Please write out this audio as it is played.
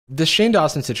the Shane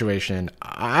Dawson situation,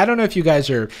 I don't know if you guys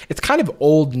are, it's kind of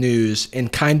old news and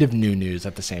kind of new news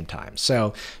at the same time.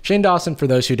 So Shane Dawson, for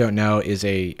those who don't know, is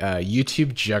a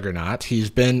YouTube juggernaut. He's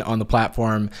been on the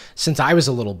platform since I was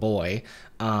a little boy.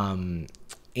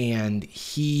 And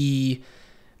he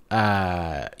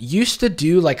used to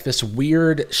do like this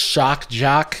weird shock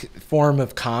jock form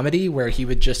of comedy where he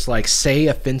would just like say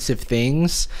offensive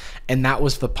things, and that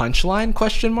was the punchline,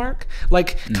 question mark,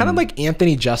 like kind of like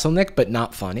Anthony Jeselnik, but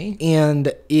not funny.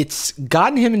 And it's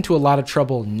gotten him into a lot of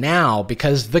trouble now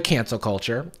because the cancel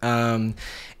culture.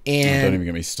 And don't even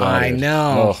get me started. I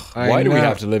know. Why do we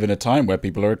have to live in a time where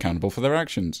people are accountable for their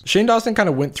actions? Shane Dawson kind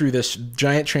of went through this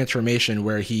giant transformation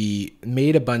where he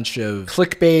made a bunch of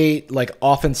clickbait, like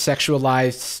often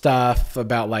sexualized stuff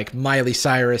about like Miley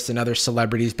Cyrus and other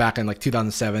celebrities back in like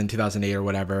 2007, 2008 or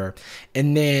whatever.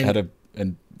 And then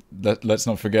let's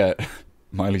not forget,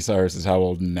 Miley Cyrus is how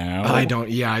old now? I don't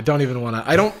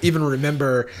even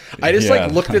remember. I just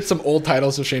like looked at some old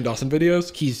titles of Shane Dawson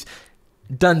videos. He's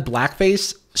done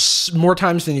blackface more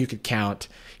times than you could count.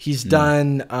 He's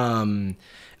done and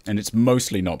it's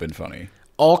mostly not been funny.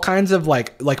 All kinds of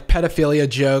like pedophilia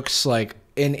jokes, like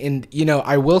and you know,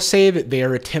 I will say that they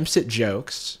are attempts at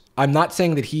jokes. I'm not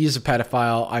saying that he's a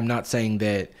pedophile. I'm not saying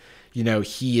that, you know,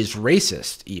 he is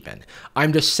racist even.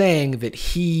 I'm just saying that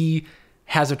he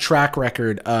has a track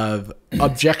record of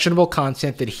objectionable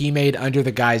content that he made under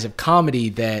the guise of comedy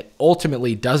that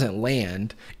ultimately doesn't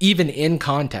land, even in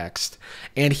context.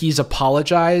 And he's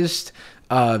apologized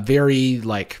very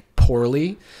like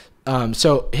poorly.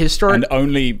 So and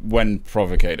only when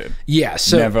provocated. Yeah.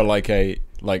 So never like a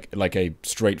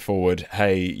straightforward,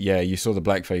 hey, yeah, you saw the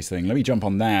blackface thing, let me jump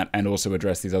on that and also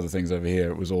address these other things over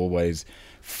here. It was always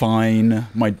fine.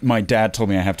 My dad told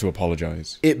me I have to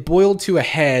apologize. It boiled to a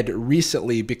head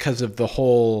recently because of the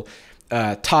whole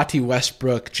Tati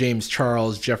Westbrook, James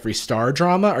Charles, Jeffree Star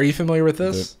drama. Are you familiar with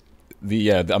this?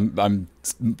 I'm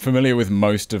familiar with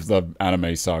most of the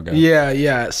anime saga.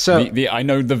 Yeah. So I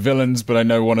know the villains, but I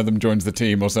know one of them joins the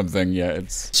team or something. Yeah,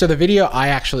 it's so the video I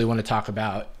actually want to talk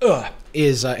about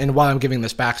is and while I'm giving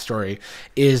this backstory,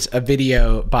 is a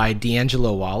video by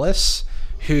D'Angelo Wallace,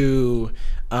 who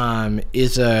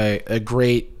is a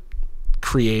great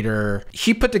creator.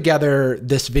 He put together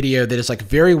this video that is like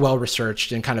very well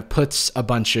researched and kind of puts a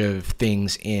bunch of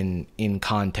things in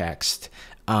context.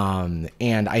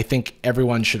 And I think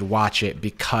everyone should watch it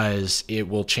because it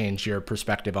will change your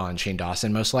perspective on Shane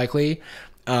Dawson most likely.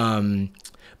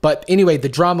 But anyway, the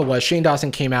drama was Shane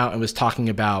Dawson came out and was talking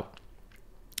about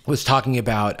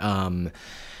the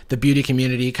beauty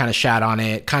community, kind of shat on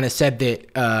it, kind of said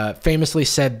that, famously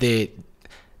said that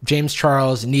James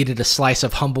Charles needed a slice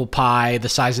of humble pie the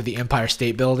size of the Empire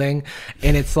State Building.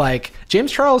 And it's like,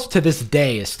 James Charles to this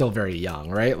day is still very young,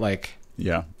 right? Like,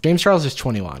 yeah, James Charles is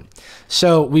 21.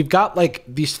 So we've got like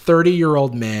these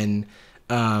 30-year-old men,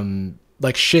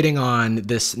 like shitting on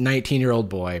this 19-year-old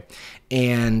boy.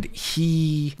 And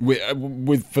he,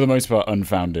 with for the most part,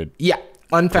 unfounded. Yeah.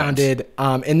 Unfounded.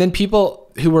 And then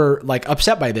people who were like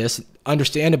upset by this,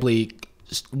 understandably,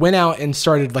 went out and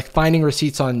started like finding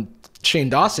receipts on Shane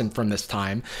Dawson from this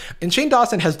time. And Shane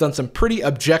Dawson has done some pretty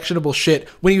objectionable shit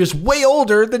when he was way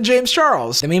older than James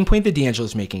Charles. The main point that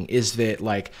D'Angelo's making is that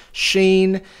like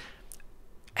Shane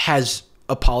has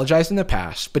apologized in the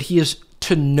past, but he's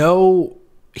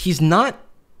not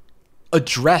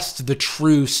addressed the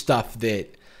true stuff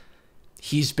that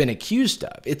he's been accused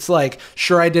of. It's like,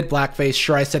 sure, I did blackface,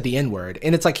 sure, I said the N-word,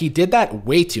 and it's like he did that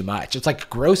way too much. It's like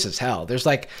gross as hell. There's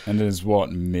like, and is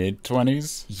what,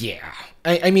 mid-20s? Yeah,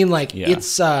 I mean, like, yeah.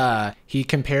 It's he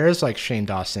compares like Shane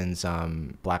Dawson's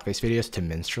blackface videos to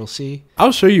minstrelsy.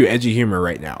 I'll show you edgy humor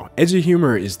right now. Edgy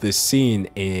humor is this scene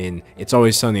in It's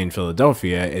Always Sunny in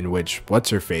Philadelphia in which what's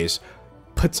her face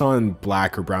puts on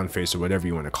black or brown face or whatever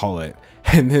you want to call it,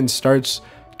 and then starts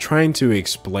trying to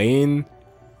explain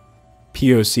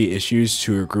POC issues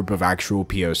to a group of actual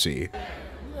POC.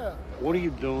 Yeah. What are you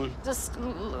doing? Just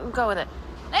go with it.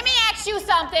 Let me ask you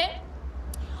something.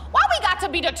 Why we got to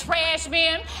be the trash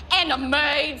men and the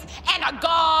maids and the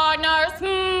gardeners?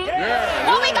 Yeah.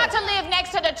 Why we got to live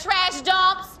next to the trash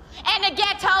dumps and the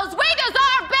ghettos? We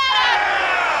deserve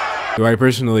better! Do I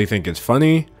personally think it's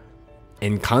funny?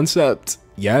 In concept,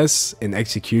 yes. In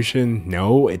execution,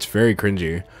 no. It's very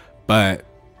cringy. But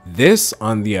this,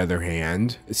 on the other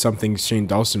hand, is something Shane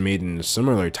Dawson made in a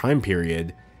similar time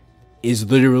period, is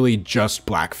literally just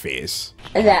blackface.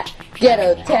 And that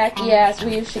ghetto tacky ass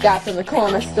weave she got from the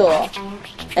corner store.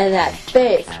 And that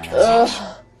face, ugh.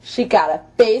 She got a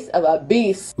face of a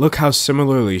beast. Look how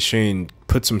similarly Shane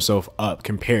puts himself up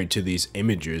compared to these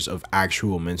images of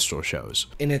actual minstrel shows.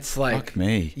 And it's like, Fuck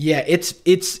me. yeah,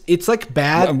 it's like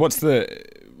bad. And what's the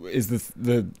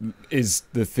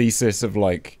thesis of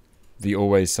like the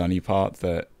Always Sunny part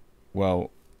that,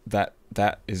 well, that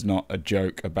is not a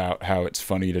joke about how it's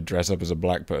funny to dress up as a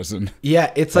black person.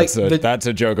 Yeah, it's that's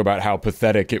a joke about how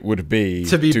pathetic it would be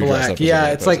to be dress black. up as a Yeah,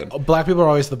 black it's person. like black people are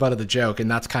always the butt of the joke, and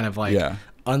that's kind of like Yeah.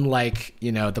 unlike,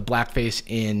 you know, the blackface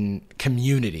in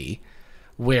Community,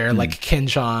 where like Ken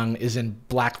Jeong is in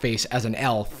blackface as an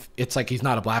elf. It's like he's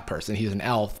not a black person, he's an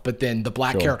elf, but then the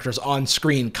black characters on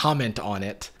screen comment on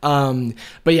it.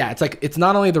 But yeah, it's like it's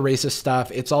not only the racist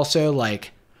stuff, it's also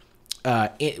like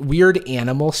weird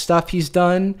animal stuff he's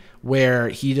done where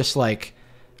he just like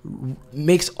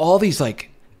makes all these like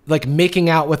making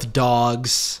out with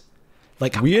dogs,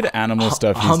 like weird animal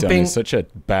stuff he's done is such a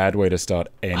bad way to start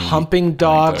any humping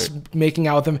dogs, anecdote. making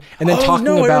out with them, and then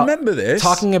I remember this.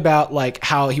 talking about like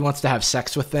how he wants to have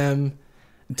sex with them.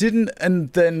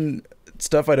 And then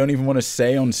stuff I don't even want to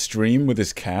say on stream with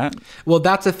his cat. Well,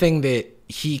 that's a thing that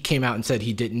he came out and said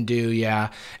he didn't do. Yeah,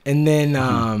 and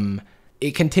then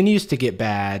it continues to get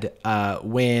bad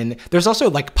when there's also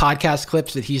like podcast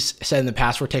clips that he's said in the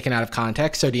past were taken out of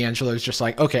context. So D'Angelo's just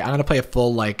like, okay, I'm going to play a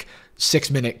full like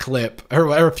 6-minute clip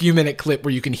or a few minute clip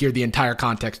where you can hear the entire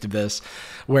context of this,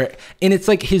 and it's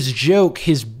like his joke,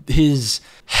 his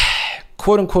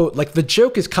quote unquote, like the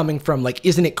joke is coming from like,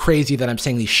 isn't it crazy that I'm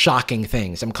saying these shocking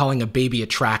things? I'm calling a baby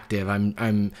attractive.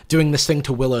 I'm doing this thing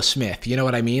to Willow Smith. You know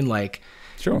what I mean? Like,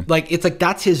 sure. Like it's like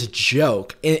that's his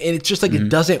joke, and it's just like it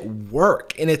doesn't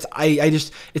work, and it's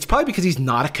probably because he's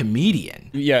not a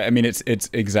comedian. Yeah, I mean it's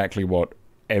exactly what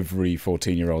every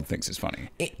 14-year-old thinks is funny.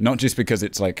 Not just because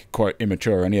it's like quite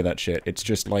immature or any of that shit. It's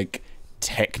just like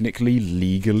technically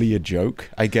legally a joke,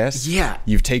 I guess. Yeah.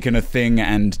 You've taken a thing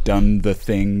and done the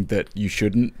thing that you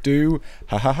shouldn't do.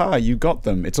 Ha ha ha, you got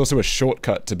them. It's also a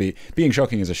shortcut to being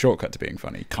shocking is a shortcut to being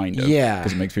funny, kind of. Yeah.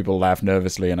 Because it makes people laugh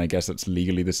nervously, and I guess it's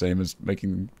legally the same as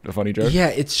making a funny joke. Yeah,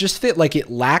 it's just that like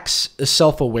it lacks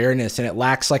self-awareness, and it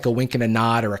lacks like a wink and a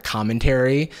nod or a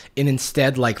commentary, and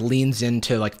instead like leans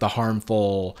into like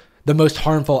the most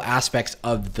harmful aspects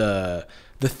of the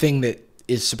thing that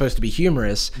is supposed to be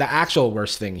humorous. The actual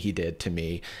worst thing he did to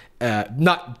me,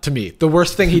 not to me, the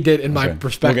worst thing he did in my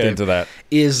perspective, we'll get into that,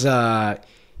 is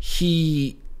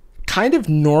he kind of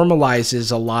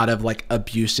normalizes a lot of like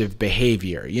abusive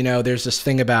behavior. You know, there's this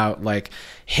thing about like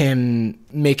him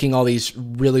making all these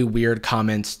really weird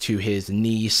comments to his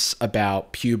niece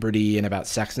about puberty and about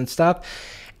sex and stuff.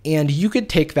 And you could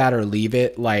take that or leave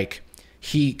it. Like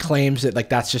he claims that like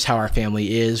that's just how our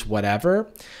family is, whatever.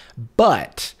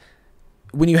 But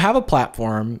when you have a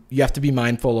platform, you have to be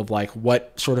mindful of like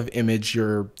what sort of image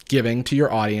you're giving to your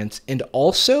audience. And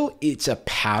also it's a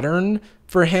pattern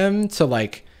for him to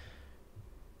like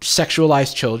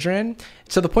sexualize children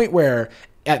to the point where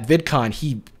at VidCon,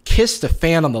 he kissed a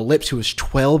fan on the lips who was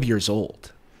 12 years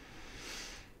old,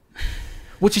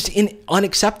 which is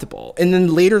unacceptable. And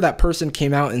then later that person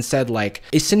came out and said like,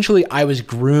 essentially I was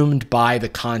groomed by the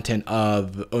content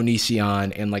of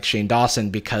Onision and like Shane Dawson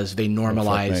because they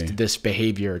normalized this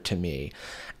behavior to me.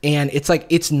 And it's like,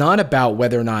 it's not about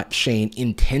whether or not Shane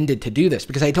intended to do this,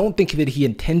 because I don't think that he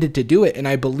intended to do it. And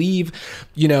I believe,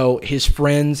 you know, his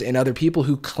friends and other people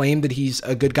who claim that he's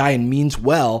a good guy and means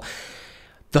well,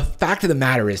 the fact of the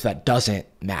matter is that doesn't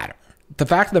matter. The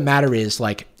fact of the matter is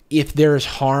like, if there's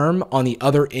harm on the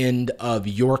other end of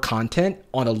your content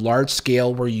on a large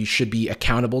scale where you should be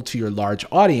accountable to your large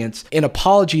audience, an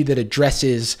apology that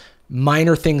addresses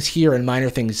minor things here and minor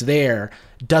things there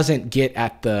doesn't get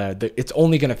at it's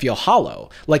only going to feel hollow.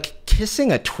 Like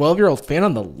kissing a 12-year-old fan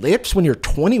on the lips when you're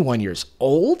 21 years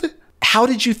old? How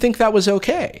did you think that was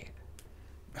okay?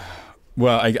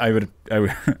 Well,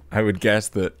 I would guess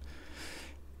that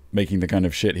making the kind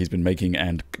of shit he's been making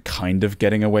and kind of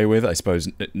getting away with, I suppose,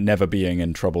 never being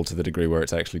in trouble to the degree where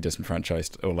it's actually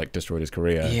disenfranchised or like destroyed his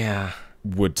career. Yeah.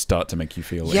 Would start to make you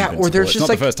feel invincible. Or there's it's just not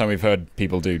like the first time we've heard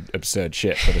people do absurd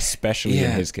shit, but especially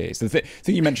in his case. The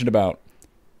thing you mentioned about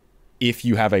if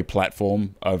you have a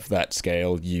platform of that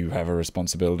scale, you have a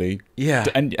responsibility. Yeah.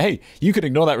 And hey, you could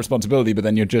ignore that responsibility, but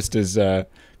then you're just as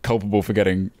culpable for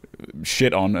getting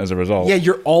shit on as a result. Yeah,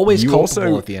 you're always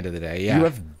culpable at the end of the day. Yeah. You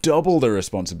have double the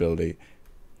responsibility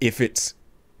if it's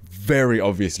very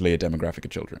obviously a demographic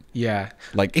of children. Yeah.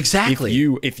 Like exactly.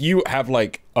 If you have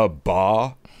like a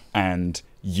bar and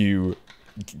you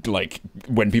like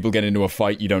when people get into a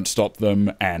fight you don't stop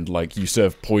them and like you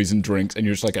serve poison drinks and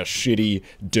you're just like a shitty,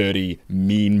 dirty,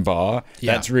 mean bar,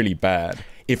 that's really bad.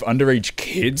 If underage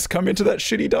kids come into that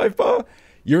shitty dive bar,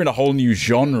 you're in a whole new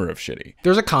genre of shitty.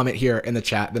 There's a comment here in the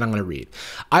chat that I'm going to read.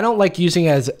 I don't like using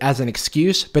it as an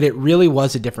excuse, but it really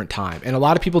was a different time. And a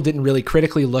lot of people didn't really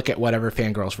critically look at whatever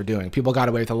fangirls were doing. People got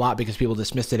away with a lot because people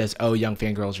dismissed it as, oh, young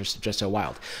fangirls are just so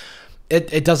wild.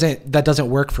 That doesn't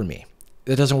work for me.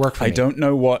 It doesn't work for me. I don't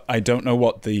know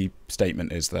what the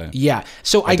statement is there. Yeah.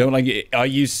 So I don't like it. Are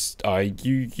you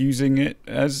using it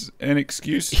as an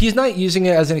excuse? He's not using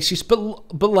it as an excuse, but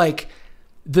like,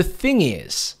 the thing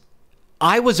is,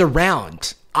 I was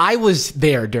around. I was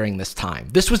there during this time.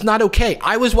 This was not okay.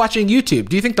 I was watching YouTube.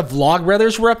 Do you think the Vlog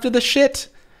Brothers were up to this shit?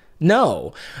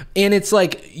 No. And it's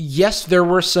like, yes, there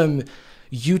were some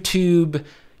YouTube,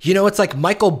 you know, it's like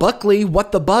Michael Buckley,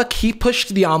 what the buck? He pushed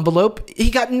the envelope. He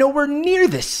got nowhere near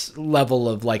this level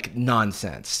of like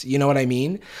nonsense. You know what I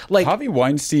mean? Like Harvey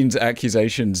Weinstein's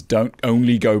accusations don't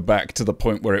only go back to the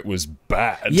point where it was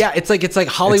bad. Yeah, it's like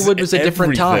Hollywood was a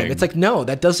different time. It's like, no,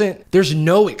 there's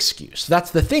no excuse. That's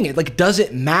the thing. It like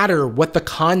doesn't matter what the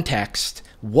context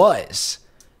was.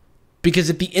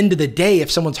 Because at the end of the day,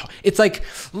 if it's like,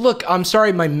 look, I'm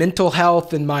sorry, my mental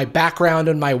health and my background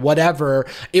and my whatever,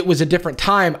 it was a different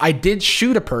time. I did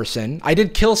shoot a person. I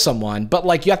did kill someone. But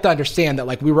like, you have to understand that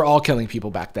like we were all killing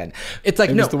people back then. It's like,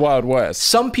 it was the Wild West.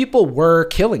 Some people were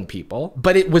killing people,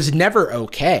 but it was never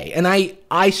okay. And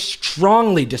I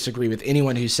strongly disagree with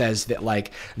anyone who says that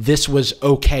like this was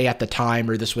okay at the time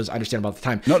or this was understandable at the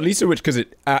time. Not least of which because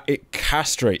it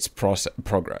castrates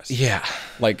progress. Yeah.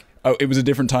 Like, oh, it was a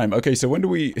different time. Okay, so when do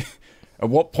we... At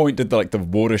what point did the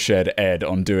watershed end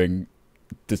on doing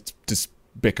this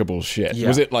despicable shit? Yeah.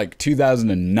 Was it like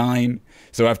 2009?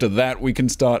 So after that we can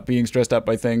start being stressed out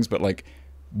by things? But like,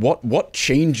 what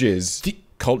changes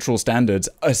cultural standards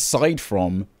aside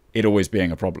from it always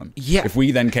being a problem? Yeah. If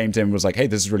we then came to him and was like, hey,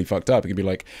 this is really fucked up, he could be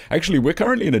like, actually, we're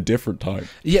currently in a different time.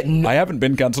 Yeah. I haven't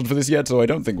been cancelled for this yet, so I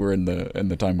don't think we're in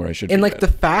the time where I should be. And like yet.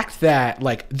 the fact that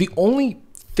like the only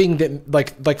thing that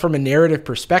like from a narrative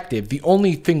perspective, the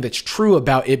only thing that's true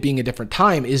about it being a different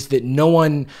time is that no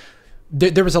one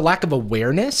there was a lack of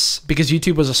awareness because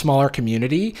YouTube was a smaller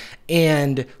community,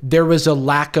 and there was a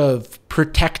lack of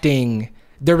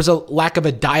there was a lack of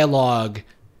a dialogue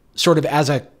sort of as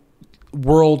a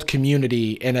world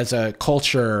community and as a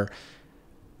culture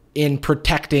in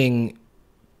protecting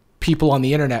people on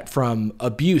the internet from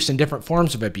abuse and different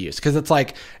forms of abuse, because it's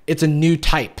like it's a new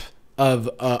type of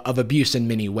abuse in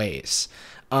many ways,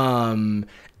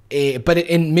 but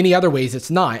in many other ways it's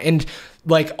not. And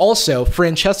like also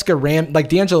like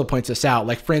D'Angelo points this out,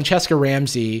 like Francesca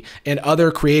Ramsey and other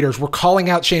creators were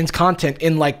calling out Shane's content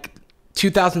in like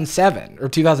 2007 or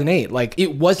 2008. Like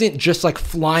it wasn't just like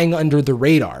flying under the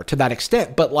radar to that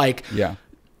extent, but like yeah,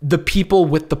 the people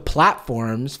with the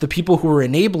platforms, the people who were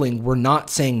enabling, were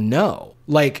not saying no.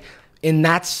 Like, and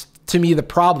that's to me the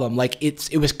problem. Like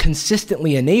it was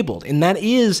consistently enabled, and that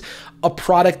is a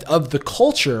product of the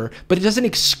culture, but it doesn't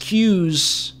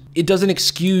excuse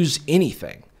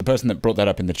anything. The person that brought that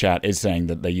up in the chat is saying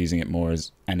that they're using it more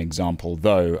as an example,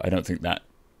 though I don't think that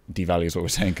devalues what we're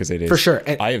saying, because it is. For sure.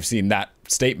 And I have seen that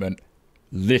statement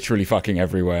literally fucking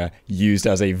everywhere used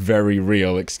as a very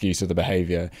real excuse of the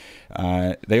behavior.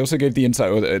 They also gave the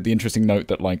insight, or the interesting note,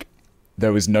 that like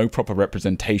there was no proper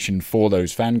representation for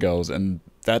those fangirls, and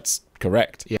that's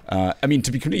correct. Yeah. I mean,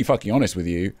 to be completely fucking honest with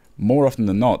you, more often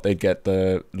than not, they'd get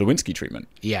the Lewinsky treatment.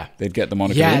 Yeah. They'd get the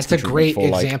Monica Yeah, Lewinsky it's a great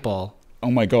treatment for, example. Like,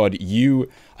 oh my God,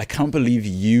 I can't believe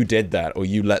you did that, or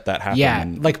you let that happen. Yeah,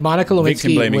 like Monica Lewinsky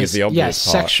victim blaming is the obvious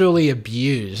part. Sexually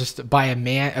abused by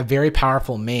a very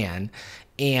powerful man.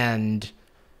 And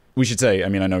we should say, I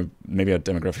mean, I know maybe our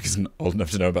demographic isn't old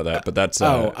enough to know about that, but that's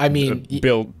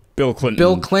Bill Clinton.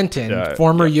 Bill Clinton,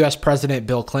 former U.S. President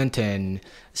Bill Clinton,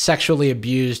 sexually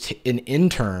abused an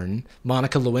intern,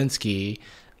 Monica Lewinsky,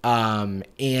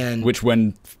 and which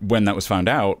when that was found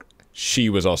out, she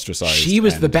was ostracized. She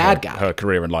was the bad guy. Her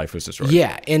career and life was destroyed.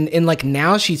 Yeah, and like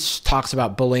now she talks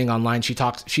about bullying online. She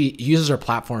uses her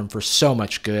platform for so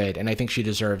much good, and I think she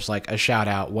deserves like a shout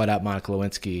out. What up, Monica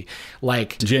Lewinsky?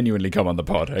 Like genuinely come on the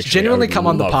pod. Actually. Genuinely come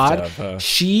on the pod.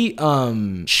 She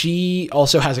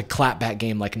also has a clapback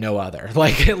game like no other.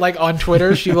 Like on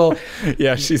Twitter, she will.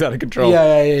 Yeah, she's out of control.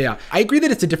 Yeah. I agree that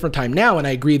it's a different time now, and I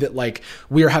agree that like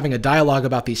we are having a dialogue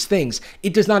about these things.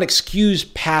 It does not excuse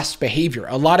past behavior.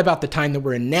 A lot about the time that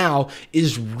we're in now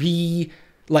is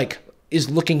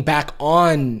looking back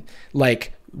on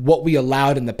like what we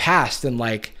allowed in the past, and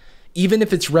like even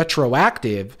if it's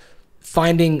retroactive,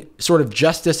 finding sort of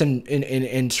justice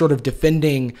and sort of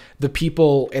defending the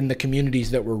people and the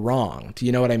communities that were wronged.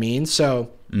 You know what I mean?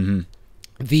 So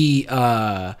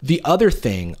The other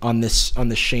thing on this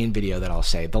Shane video that I'll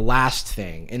say, the last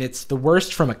thing, and it's the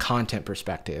worst from a content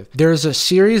perspective. There's a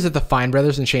series that the Fine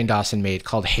Brothers and Shane Dawson made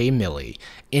called Hey Millie,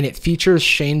 and it features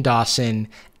Shane Dawson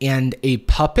and a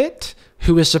puppet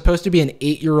who is supposed to be an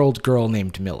 8-year-old girl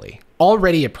named Millie.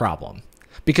 Already a problem,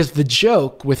 because the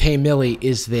joke with Hey Millie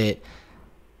is that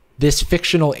this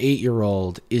fictional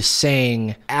 8-year-old is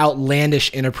saying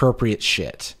outlandish, inappropriate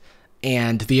shit.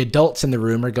 And the adults in the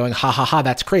room are going, ha ha ha,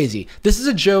 that's crazy. This is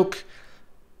a joke.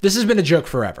 This has been a joke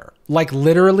forever. Like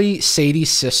literally Sadie's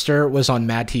sister was on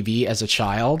Mad TV as a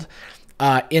child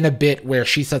in a bit where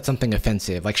she said something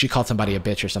offensive. Like she called somebody a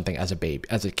bitch or something as a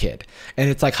kid. And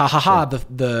it's like, ha ha ha,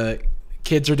 the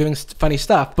kids are doing funny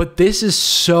stuff. But this is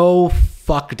so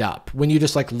fucked up when you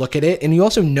just like look at it. And you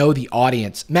also know the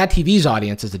audience. Mad TV's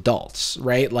audience is adults,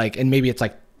 right? Like, and maybe it's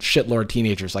like shitlord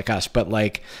teenagers like us, but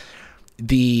like,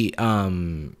 the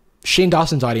Shane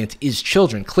Dawson's audience is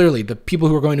children. Clearly, the people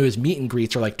who are going to his meet and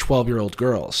greets are like 12-year-old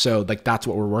girls. So like that's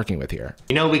what we're working with here.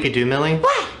 You know what we could do, Millie?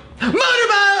 What?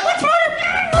 Motorbike! What's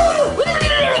motorbike?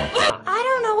 I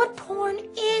don't know what porn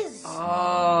is.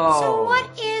 Oh. So what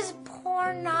is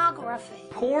pornography?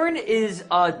 Porn is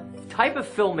a type of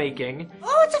filmmaking.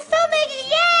 Oh, it's a filmmaking.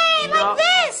 Yay! No. Like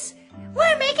this.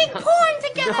 We're making porn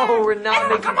together. No, we're not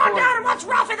making come on porn. down and watch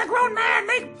Ralphie the grown man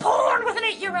make porn with an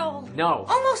 8-year-old. No.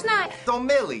 Almost not. So,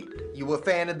 Millie, you a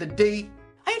fan of the D?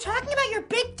 Are you talking about your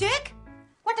big dick?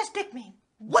 What does dick mean?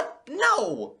 What?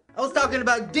 No! I was talking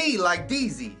about D like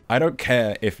DZ. I don't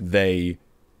care if they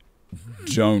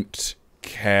don't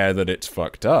care that it's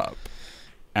fucked up.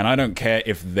 And I don't care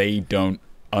if they don't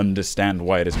understand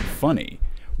why it isn't funny.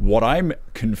 What I'm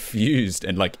confused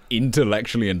and like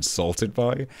intellectually insulted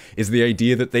by is the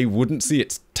idea that they wouldn't see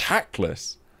it's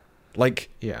tactless. Like,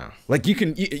 Yeah. like you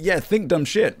can, yeah, think dumb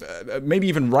shit, maybe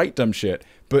even write dumb shit,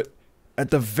 but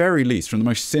at the very least, from the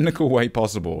most cynical way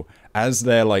possible, as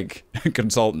their like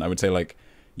consultant, I would say like,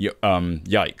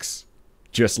 yikes.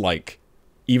 Just like,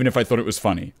 even if I thought it was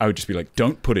funny, I would just be like,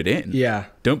 don't put it in. Yeah.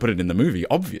 Don't put it in the movie,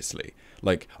 obviously.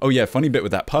 Like, oh yeah, funny bit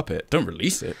with that puppet. Don't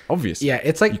release it, obviously. Yeah,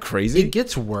 it's like, you crazy? It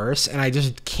gets worse, and I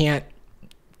just can't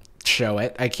show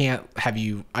it. I can't have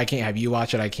you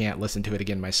watch it. I can't listen to it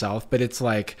again myself. But it's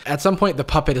like, at some point, the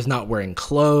puppet is not wearing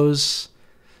clothes.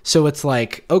 So it's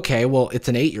like, okay, well, it's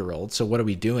an 8-year-old. So what are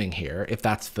we doing here, if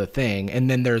that's the thing? And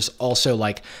then there's also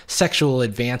like sexual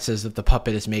advances that the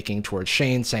puppet is making towards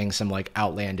Shane, saying some like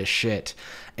outlandish shit.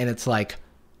 And it's like,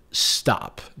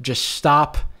 stop. Just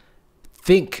stop.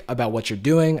 Think about what you're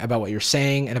doing, about what you're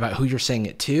saying, and about who you're saying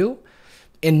it to.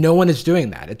 And no one is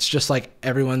doing that. It's just like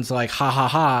everyone's like, ha ha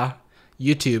ha,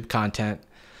 YouTube content.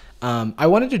 I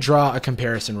wanted to draw a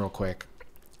comparison real quick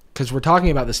because we're talking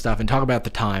about this stuff and talk about the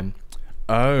time.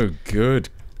 Oh, good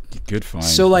find.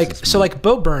 So like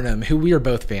Bo Burnham, who we are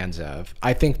both fans of.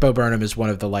 I think Bo Burnham is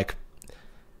one of the like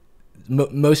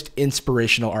most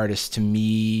inspirational artists to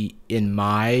me in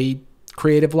my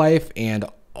creative life, and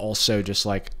also just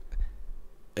like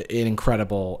an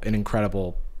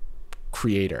incredible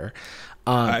creator.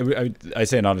 I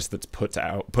say an artist that's put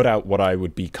out what I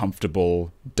would be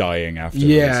comfortable dying after.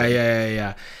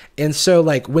 Yeah. And so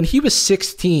like when he was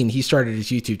 16, he started his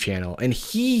YouTube channel, and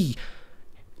he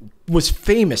was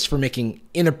famous for making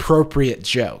inappropriate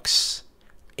jokes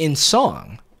in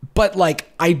song. But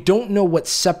like, I don't know what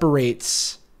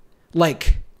separates,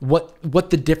 like what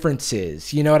the difference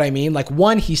is. You know what I mean? Like,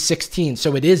 one, he's 16,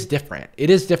 so it is different. It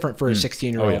is different for a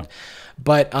 16-year-old. Oh, yeah.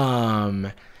 But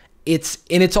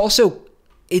it's also,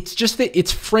 it's just that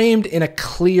it's framed in a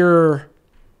clear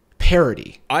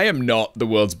parody. I am not the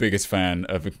world's biggest fan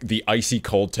of the icy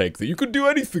cold take that you could do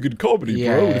anything in comedy,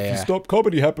 bro. And if you stop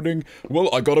comedy happening,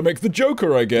 well, I gotta make the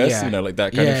Joker, I guess. Yeah. You know, like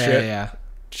that kind of shit. Yeah.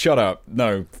 Shut up.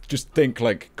 No, just think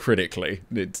like critically.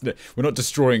 We're not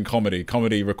destroying comedy.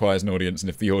 Comedy requires an audience, and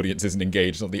if the audience isn't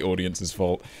engaged, it's not the audience's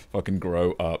fault. Fucking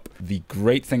grow up. The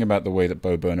great thing about the way that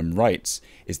Bo Burnham writes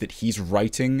is that he's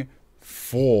writing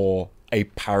for a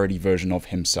parody version of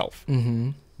himself.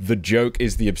 Mm-hmm. The joke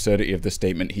is the absurdity of the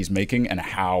statement he's making, and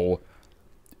how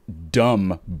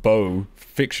dumb Bo,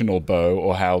 fictional Bo,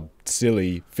 or how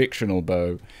silly fictional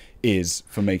Bo is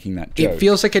for making that joke. It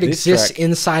feels like it This exists track-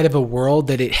 inside of a world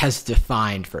that it has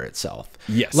defined for itself.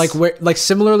 Yes. Like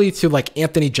similarly to like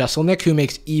Anthony Jeselnik, who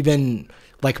makes even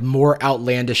like more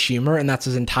outlandish humor, and that's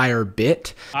his entire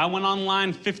bit. I went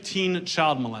online 15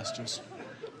 child molesters.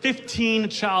 15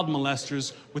 child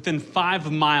molesters within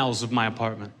 5 miles of my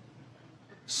apartment.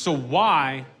 So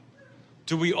why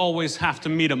do we always have to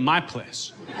meet at my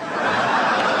place?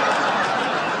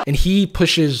 And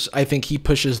I think he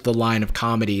pushes the line of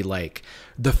comedy like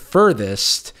the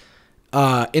furthest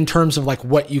in terms of like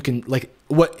what you can like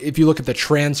what if you look at the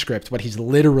transcript, what he's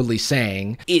literally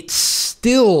saying, it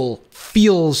still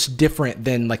feels different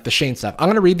than like the Shane stuff. I'm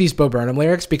gonna read these Bo Burnham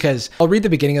lyrics because I'll read the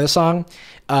beginning of the song.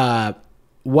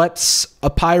 What's a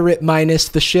pirate minus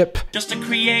the ship? Just a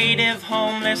creative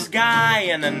homeless guy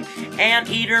and an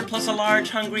anteater plus a large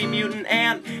hungry mutant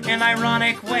ant. An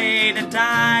ironic way to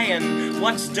die. And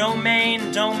what's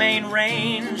domain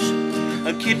range?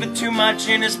 A kid with too much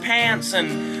in his pants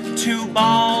and 2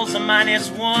 balls, a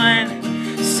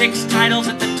 -1. 6 titles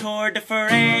at the Tour de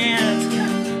France.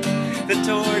 The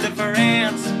Tour de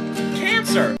France.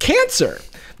 Cancer.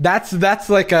 That's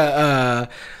like a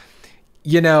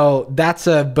you know, that's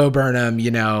a Bo Burnham, you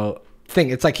know,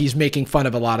 thing. It's like he's making fun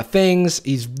of a lot of things.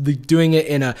 He's doing it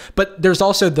in a, but there's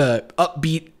also the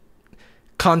upbeat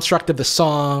construct of the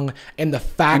song and the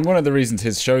fact. And one of the reasons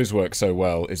his shows work so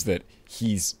well is that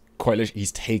he's quite literally,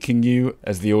 he's taking you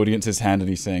as the audience's hand and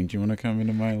he's saying, do you want to come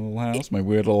into my little house, my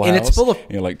weird little house? And it's full of, and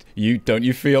you're like, don't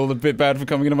you feel a bit bad for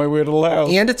coming into my weird little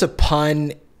house? And it's a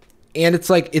pun. And it's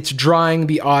like, it's drawing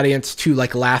the audience to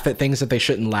like laugh at things that they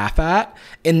shouldn't laugh at.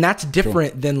 And that's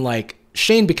different than like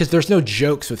Shane, because there's no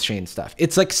jokes with Shane stuff.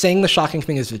 It's like saying the shocking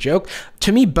thing is a joke.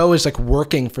 To me, Bo is like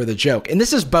working for the joke. And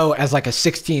this is Bo as like a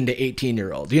 16 to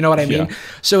 18-year-old. You know what I mean? Yeah.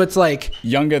 So it's like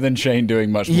younger than Shane doing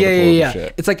much more deplorable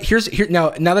shit. It's like,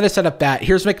 now that I set up that,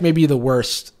 here's like maybe the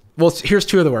worst. Well, here's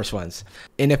 2 of the worst ones.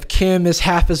 And if Kim is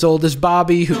half as old as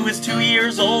Bobby, who is 2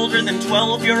 years older than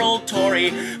 12-year-old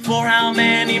Tori, for how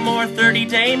many more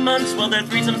 30-day months will their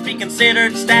threesomes be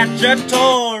considered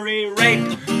statutory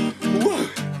rape?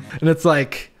 And it's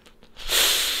like,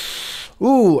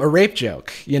 ooh, a rape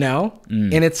joke, you know?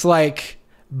 And it's like,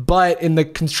 but in the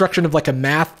construction of like a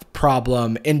math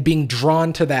problem and being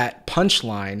drawn to that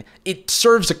punchline, it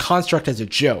serves a construct as a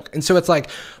joke. And so it's like,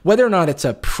 whether or not it's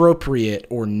appropriate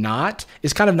or not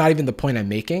is kind of not even the point I'm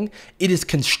making. It is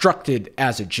constructed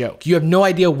as a joke. You have no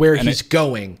idea where he's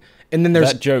going. And then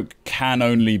there's that joke can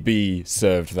only be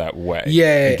served that way.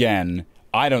 Yeah. Again,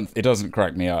 it doesn't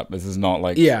crack me up. This is not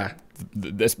like,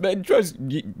 this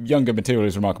younger material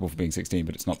is remarkable for being 16,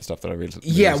 but it's not the stuff that I really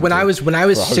when I was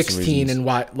 16 and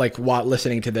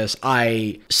listening to this,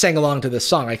 I sang along to this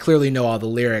song. I clearly know all the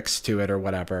lyrics to it or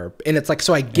whatever, and it's like,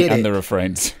 so I get it. And the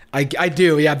refrains. I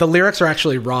do, yeah. The lyrics are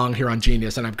actually wrong here on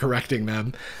Genius, and I'm correcting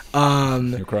them.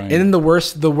 You're crying. And then the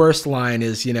worst line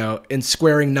is, you know, in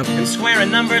squaring numbers. And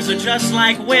squaring numbers are just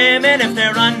like women. If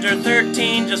they're under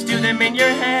 13, just do them in your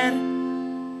head.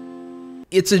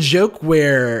 It's a joke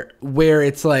where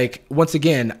it's like, once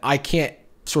again, I can't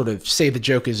sort of say the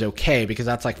joke is okay because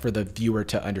that's like for the viewer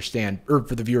to understand or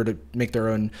for the viewer to make their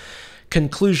own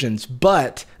conclusions.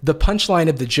 But the punchline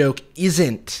of the joke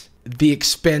isn't the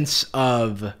expense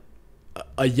of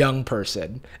a young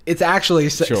person. It's actually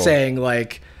saying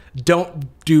like, don't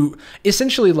do,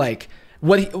 essentially like,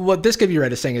 what this could be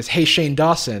read as saying is, hey, Shane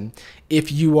Dawson, if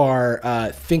you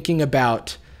are thinking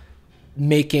about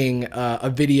making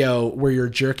a video where you're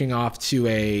jerking off to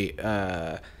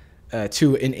to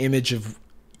an image of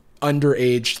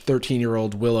underage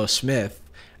 13-year-old Willow Smith,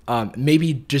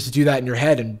 maybe just do that in your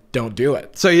head and don't do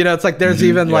it. So, you know, it's like there's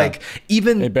even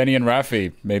hey, Benny and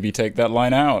Rafi, maybe take that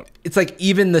line out. It's like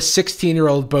even the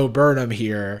 16-year-old Bo Burnham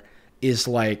here is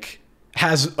like,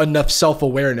 has enough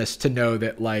self-awareness to know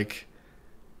that like,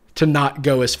 to not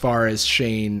go as far as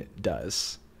Shane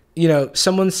does. You know,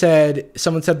 someone said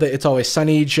that It's Always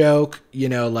Sunny joke, you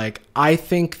know, like, I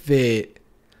think that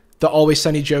the Always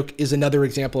Sunny joke is another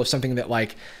example of something that,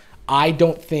 like, I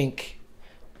don't think,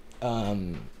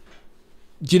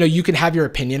 you know, you can have your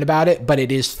opinion about it, but it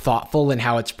is thoughtful in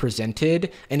how it's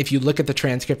presented. And if you look at the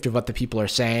transcript of what the people are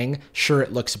saying, sure,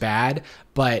 it looks bad,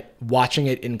 but watching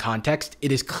it in context,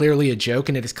 it is clearly a joke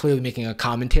and it is clearly making a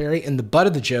commentary. And the butt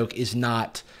of the joke is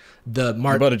not the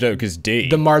butt of joke is D,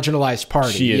 the marginalized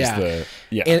party. She is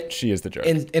she is the joke.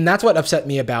 And that's what upset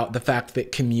me about the fact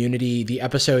that Community, the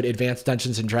episode Advanced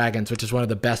Dungeons and Dragons, which is one of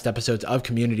the best episodes of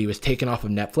Community, was taken off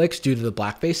of Netflix due to the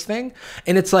blackface thing.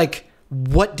 And it's like,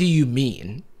 what do you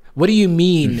mean? What do you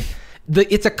mean?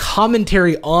 It's a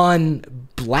commentary on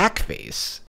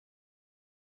blackface.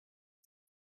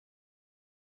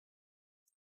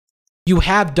 You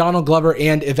have Donald Glover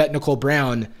and Yvette Nicole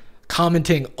Brown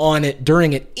commenting on it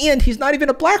during it, and he's not even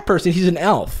a black person, he's an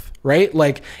elf, right?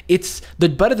 Like, it's the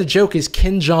butt of the joke is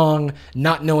Ken Jeong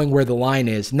not knowing where the line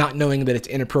is, not knowing that it's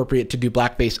inappropriate to do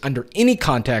blackface under any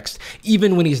context,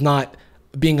 even when he's not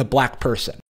being a black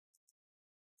person.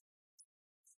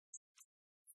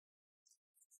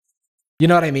 You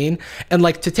know what I mean? And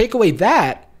like, to take away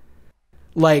that,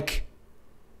 like,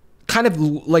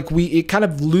 it kind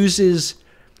of loses.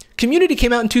 Community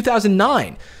came out in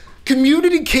 2009.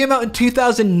 Community came out in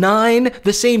 2009,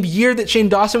 the same year that Shane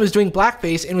Dawson was doing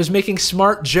blackface and was making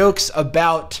smart jokes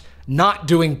about not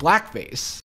doing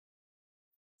blackface.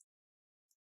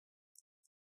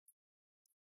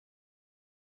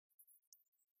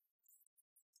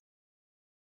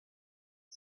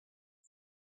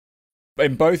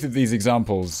 In both of these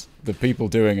examples, the people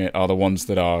doing it are the ones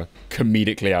that are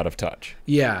comedically out of touch.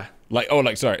 Yeah.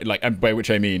 By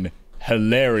which I mean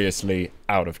hilariously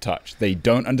out of touch. They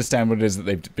don't understand what it is that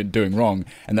they've been doing wrong,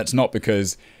 and that's not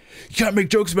because you can't make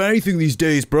jokes about anything these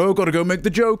days, bro. Gotta go make the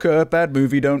Joker. Bad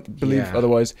movie, don't believe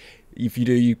otherwise. If you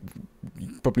do, you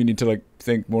probably need to like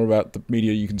think more about the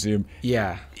media you consume.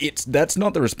 Yeah. That's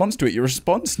not the response to it. Your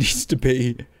response needs to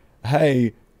be,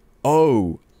 hey,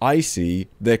 I see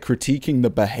they're critiquing the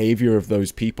behavior of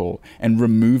those people, and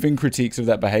removing critiques of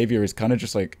that behavior is kind of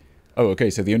just like, oh,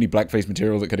 okay, so the only blackface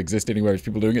material that could exist anywhere is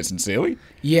people doing it sincerely?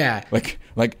 Yeah.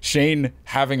 Like Shane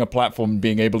having a platform and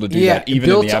being able to do that even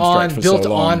in the abstract for so long.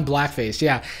 Built on blackface,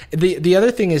 yeah. The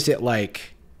other thing is that,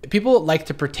 like, people like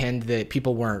to pretend that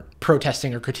people weren't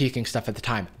protesting or critiquing stuff at the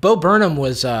time. Bo Burnham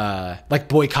was, like,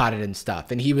 boycotted and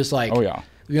stuff, and he was like... Oh, yeah.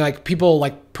 You know, like, people,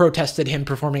 like, protested him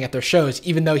performing at their shows,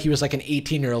 even though he was, like, an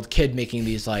 18-year-old kid making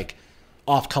these, like,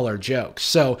 off-color jokes.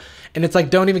 So, and it's like,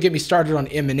 don't even get me started on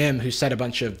Eminem, who said a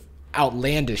bunch of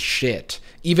outlandish shit,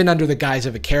 even under the guise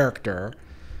of a character,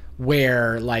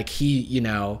 where, like, he, you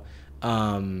know,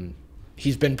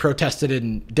 he's been protested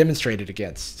and demonstrated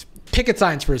against. Picket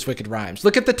signs for his wicked rhymes.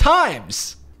 Look at the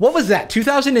times. What was that,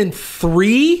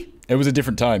 2003? It was at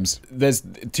different times. There's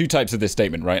two types of this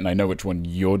statement, right? And I know which one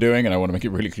you're doing, and I want to make it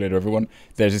really clear to everyone.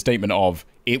 There's a statement of,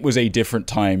 it was a different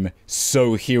time,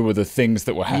 so here were the things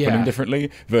that were happening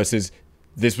differently, versus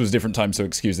this was a different time, so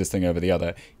excuse this thing over the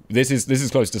other. This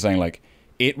is close to saying, like,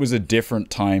 it was a different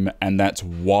time, and that's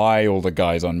why all the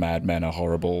guys on Mad Men are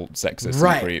horrible sexists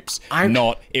and creeps.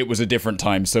 Not, it was a different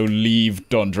time, so leave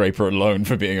Don Draper alone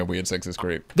for being a weird sexist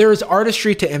creep. There is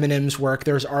artistry to Eminem's work.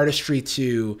 There's artistry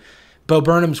to Bo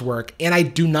Burnham's work, and I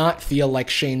do not feel like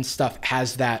Shane's stuff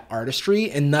has that artistry,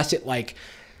 and thus it, like,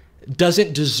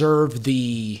 doesn't deserve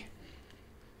the,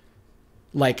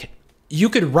 like, you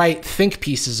could write think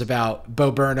pieces about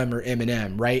Bo Burnham or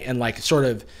Eminem, right? And, like, sort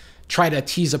of try to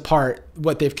tease apart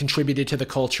what they've contributed to the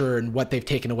culture and what they've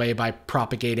taken away by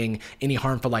propagating any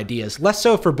harmful ideas. Less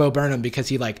so for Bo Burnham, because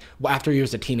he, like, after he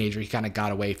was a teenager, he kind of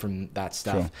got away from that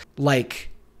stuff. Sure.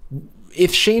 Like,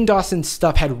 if Shane Dawson's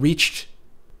stuff had reached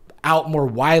out more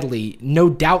widely, no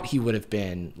doubt he would have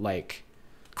been, like,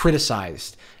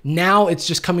 criticized. Now it's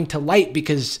just coming to light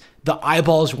because the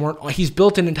eyeballs weren't on. He's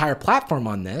built an entire platform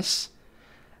on this,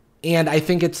 and I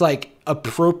think it's, like,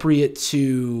 appropriate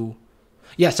to,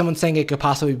 yeah, someone's saying it could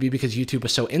possibly be because YouTube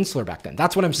was so insular back then.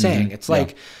 That's what I'm saying. It's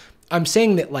like, I'm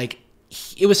saying that, like,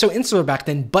 it was so insular back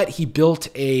then, but he built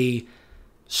a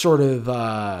sort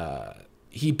of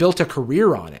he built a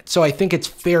career on it. So I think it's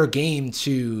fair game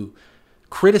to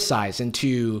criticize and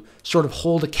to sort of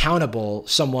hold accountable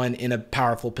someone in a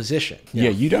powerful position. Yeah,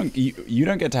 you don't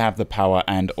get to have the power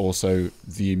and also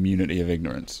the immunity of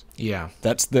ignorance. Yeah.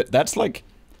 That's like,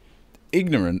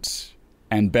 ignorance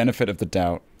and benefit of the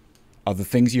doubt are the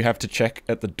things you have to check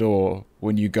at the door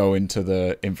when you go into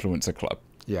the influencer club.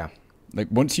 Yeah. Like,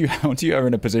 once you are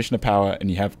in a position of power and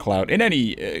you have clout in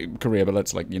any career, but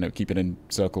let's, like, you know, keep it in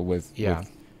circle with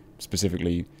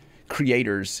specifically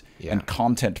creators and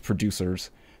content producers,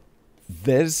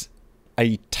 there's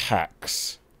a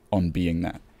tax on being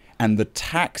that. And the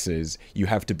tax is you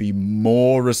have to be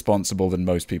more responsible than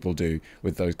most people do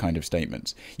with those kind of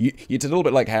statements. It's a little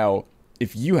bit like how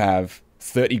if you have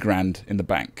 30 grand in the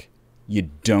bank, you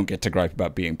don't get to gripe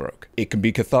about being broke. It can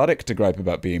be cathartic to gripe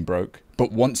about being broke,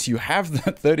 but once you have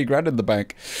that 30 grand in the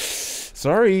bank,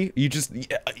 sorry,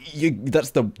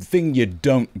 that's the thing you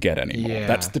don't get anymore. Yeah.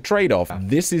 That's the trade-off.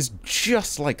 This is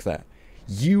just like that.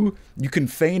 You can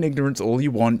feign ignorance all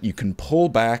you want. You can pull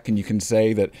back and you can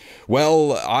say that,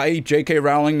 well, I, J.K.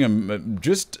 Rowling, am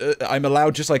I'm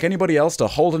allowed just like anybody else to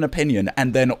hold an opinion,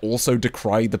 and then also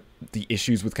decry the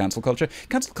issues with cancel culture.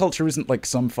 Cancel culture isn't like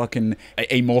some fucking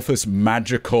amorphous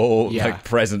magical like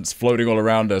presence floating all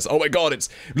around us. Oh my god,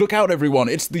 look out everyone,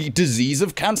 it's the disease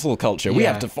of cancel culture. We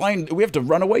have to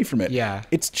run away from it. Yeah.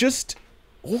 It's just,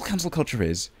 all cancel culture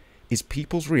is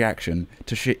people's reaction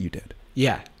to shit you did.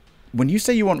 Yeah. When you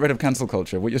say you want rid of cancel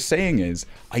culture, what you're saying is,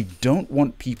 I don't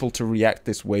want people to react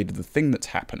this way to the thing that's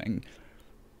happening.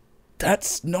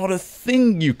 That's not a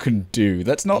thing you can do.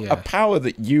 That's not a power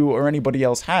that you or anybody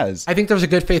else has. I think there's a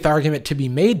good faith argument to be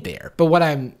made there. But what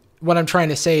I'm trying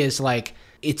to say is, like,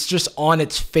 it's just on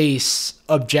its face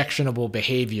objectionable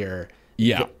behavior.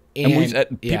 Yeah.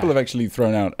 And people have actually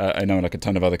thrown out, I know, like a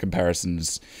ton of other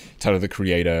comparisons. Tyler, the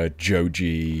Creator,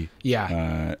 Joji.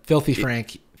 Yeah. Filthy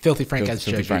Frank as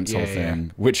Joji. Frank's whole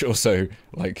thing, which also,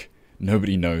 like,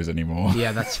 nobody knows anymore.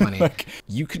 Yeah, that's funny. Like,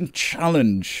 you can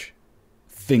challenge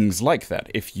things like that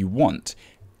if you want.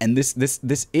 And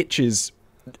this itches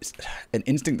an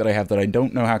instinct that I have that I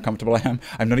don't know how comfortable I am.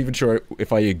 I'm not even sure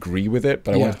if I agree with it,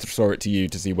 but I wanted to throw it to you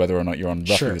to see whether or not you're on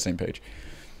roughly the same page.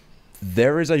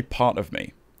 There is a part of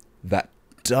me that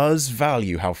does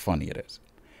value how funny it is.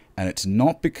 And it's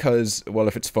not because, well,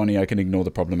 if it's funny, I can ignore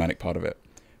the problematic part of it.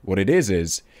 What it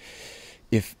is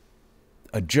if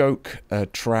a joke, a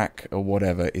track, or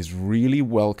whatever is really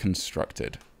well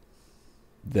constructed,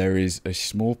 there is a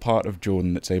small part of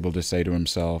Jordan that's able to say to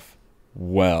himself,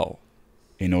 well,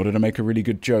 in order to make a really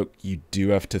good joke, you do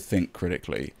have to think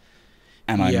critically.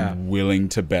 And I'm willing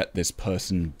to bet this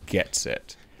person gets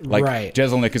it. Like,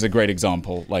 Jeselnik is a great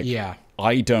example. Like,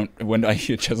 I don't, when I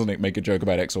hear Jeselnik make a joke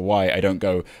about X or Y, I don't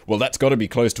go, well, that's got to be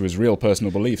close to his real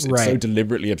personal beliefs. It's so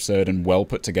deliberately absurd and well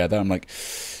put together. I'm like,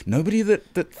 nobody that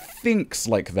thinks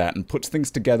like that and puts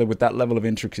things together with that level of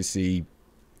intricacy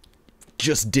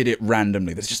just did it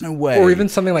randomly. There's just no way. Or even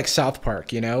something like South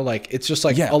Park, you know? Like, it's just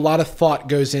like a lot of thought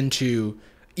goes into,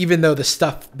 even though the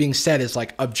stuff being said is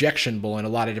like objectionable in a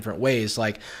lot of different ways,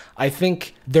 like I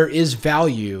think there is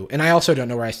value, and I also don't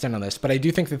know where I stand on this, but I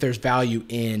do think that there's value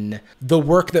in the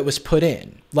work that was put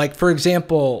in. Like, for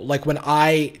example, like when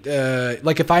I,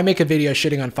 like if I make a video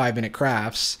shitting on 5 Minute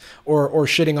Crafts or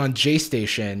shitting on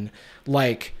J-Station,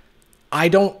 like I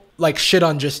don't like shit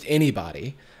on just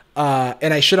anybody.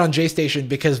 And I shit on J-Station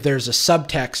because there's a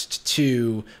subtext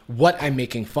to what I'm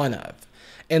making fun of.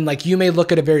 And like you may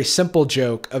look at a very simple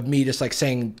joke of me just like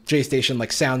saying J-Station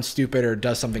like sounds stupid or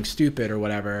does something stupid or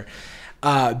whatever.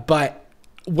 But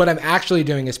what I'm actually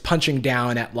doing is punching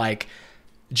down at like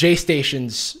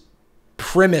J-Station's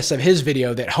premise of his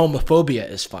video that homophobia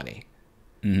is funny.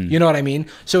 You know what I mean?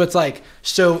 So it's like,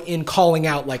 so in calling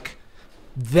out like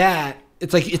that,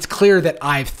 it's like, it's clear that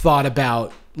I've thought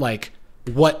about like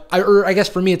or I guess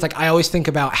for me, it's like I always think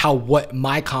about what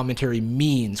my commentary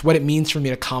means, what it means for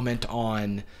me to comment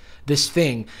on this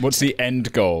thing. What's the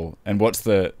end goal, and what's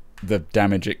the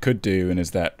damage it could do, and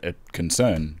is that a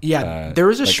concern? Yeah,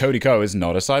 there is a... Like Cody Ko is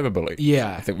not a cyberbully.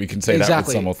 Yeah. I think we can say that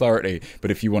with some authority,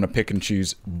 but if you want to pick and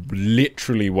choose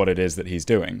literally what it is that he's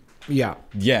doing. Yeah,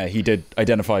 he did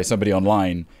identify somebody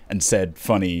online and said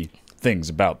funny things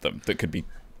about them that could be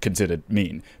considered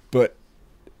mean, but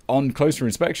on closer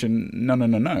inspection,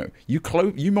 no.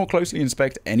 You more closely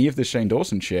inspect any of this Shane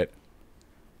Dawson shit,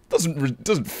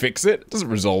 doesn't fix it, doesn't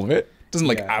resolve it, doesn't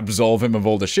like absolve him of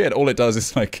all the shit. All it does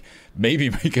is like maybe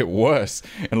make it worse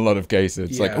in a lot of cases.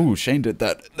 It's like, oh, Shane did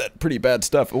that pretty bad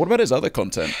stuff. What about his other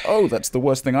content? Oh, that's the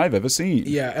worst thing I've ever seen.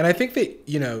 Yeah, and I think that,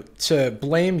 you know, to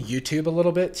blame YouTube a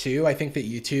little bit too, I think that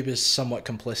YouTube is somewhat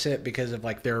complicit because of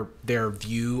like their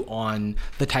view on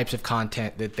the types of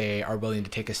content that they are willing to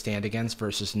take a stand against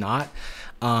versus not.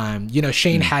 You know,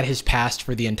 Shane had his past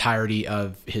for the entirety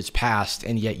of his past,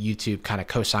 and yet YouTube kind of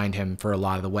co-signed him for a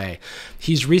lot of the way.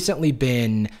 He's recently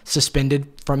been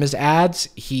suspended from his ads.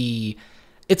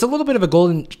 It's a little bit of a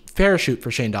golden parachute for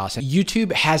Shane Dawson.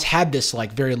 YouTube has had this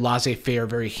like very laissez-faire,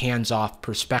 very hands-off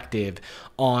perspective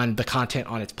on the content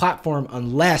on its platform,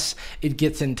 unless it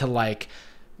gets into like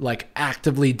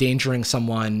actively endangering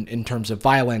someone in terms of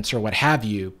violence or what have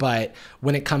you. But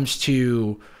when it comes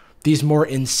to these more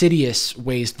insidious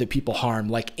ways that people harm,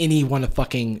 like any one of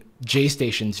fucking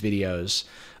J-Station's videos,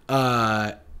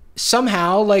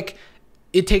 somehow like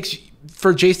it takes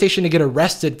for J-Station to get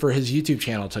arrested for his YouTube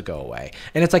channel to go away.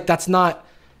 And it's like, that's not,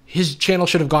 his channel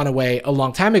should have gone away a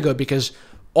long time ago, because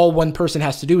all one person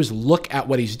has to do is look at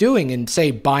what he's doing and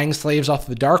say buying slaves off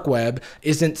the dark web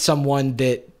isn't someone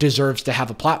that deserves to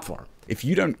have a platform. If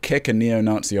you don't kick a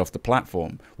neo-Nazi off the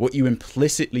platform, what you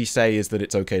implicitly say is that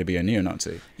it's okay to be a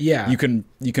neo-Nazi. Yeah. You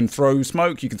can throw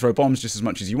smoke, you can throw bombs just as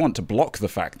much as you want to block the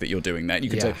fact that you're doing that. You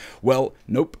can say, well,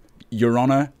 nope, Your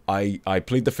Honor, I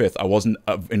plead the fifth. I wasn't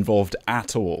involved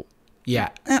at all. Yeah.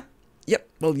 Yep.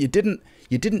 Well, you didn't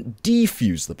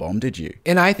defuse the bomb, did you?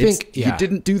 And I think you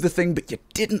didn't do the thing, but you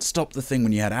didn't stop the thing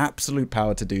when you had absolute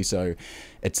power to do so.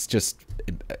 It's just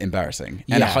embarrassing.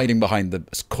 And hiding behind the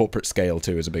corporate scale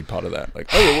too is a big part of that. Like,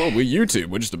 oh, well, we're YouTube.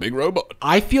 We're just a big robot.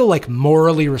 I feel like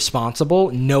morally responsible,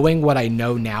 knowing what I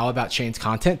know now about Shane's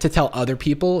content, to tell other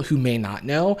people who may not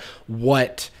know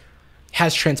what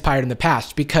has transpired in the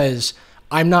past, because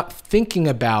I'm not thinking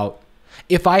about,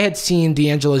 if I had seen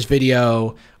D'Angelo's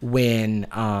video when,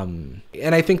 and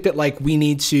I think that like we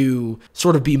need to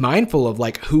sort of be mindful of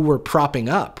like who we're propping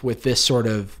up with this sort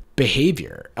of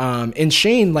behavior. And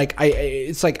Shane, like,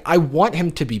 it's like, I want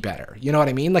him to be better. You know what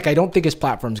I mean? Like, I don't think his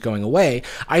platform's going away.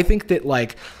 I think that,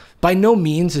 like, by no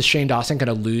means is Shane Dawson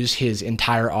going to lose his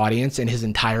entire audience and his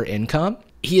entire income.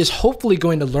 He is hopefully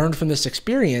going to learn from this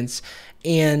experience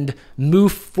and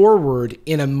move forward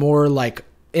in a more, like,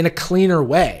 in a cleaner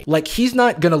way. Like, he's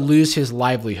not going to lose his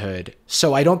livelihood.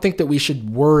 So I don't think that we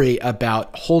should worry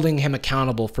about holding him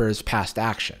accountable for his past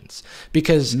actions,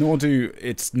 because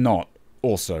it's not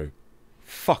also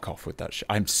fuck off with that shit.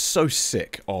 I'm so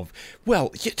sick of,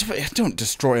 well, you don't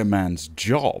destroy a man's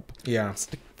job. Yeah. It's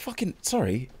like, fucking,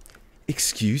 sorry,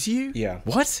 excuse you? Yeah.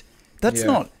 What? That's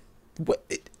not...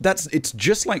 It's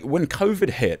just like when COVID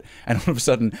hit and all of a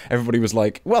sudden everybody was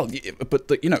like, well,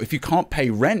 but you know, if you can't pay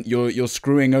rent, you're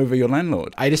screwing over your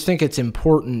landlord. I just think it's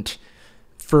important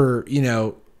for, you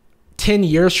know, 10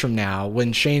 years from now,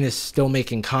 when Shane is still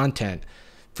making content,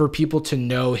 for people to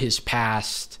know his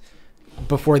past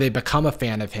before they become a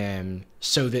fan of him,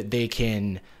 so that they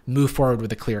can move forward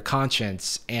with a clear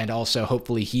conscience. And also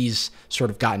hopefully he's sort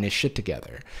of gotten his shit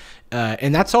together.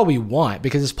 And that's all we want,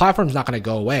 because his platform's not going to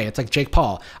go away. It's like Jake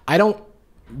Paul.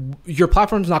 Your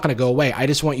platform's not going to go away. I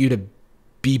just want you to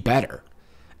be better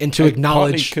and to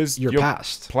acknowledge your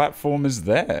past. Platform is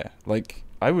there. Like,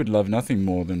 I would love nothing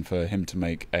more than for him to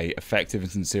make a effective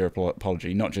and sincere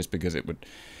apology, not just because it would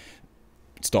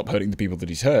stop hurting the people that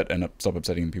he's hurt and stop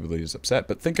upsetting the people that he's upset,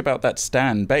 but think about that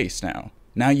stan base now.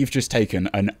 Now you've just taken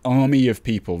an army of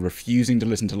people refusing to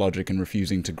listen to logic and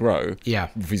refusing to grow. Yeah.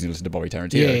 Refusing to listen to Bobby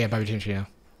Tarantino. Yeah, Bobby Tarantino.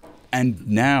 And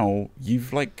now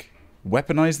you've, like,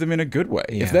 weaponized them in a good way.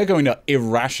 Yeah. If they're going to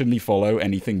irrationally follow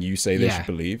anything you say they should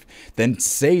believe, then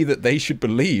say that they should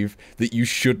believe that you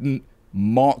shouldn't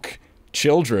mock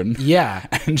children. Yeah.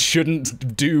 And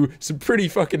shouldn't do some pretty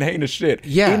fucking heinous shit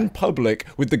in public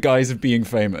with the guise of being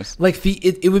famous. Like,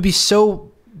 it would be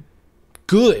so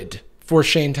good for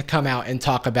Shane to come out and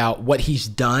talk about what he's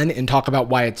done and talk about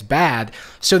why it's bad,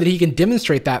 so that he can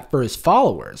demonstrate that for his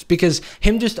followers. Because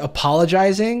him just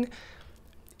apologizing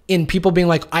and people being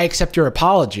like, I accept your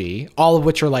apology, all of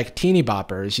which are like teeny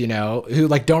boppers, you know, who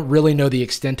like don't really know the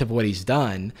extent of what he's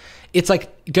done. It's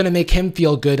like going to make him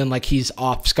feel good and like he's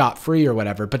off scot-free or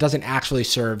whatever, but doesn't actually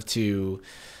serve to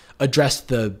address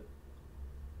the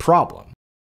problem.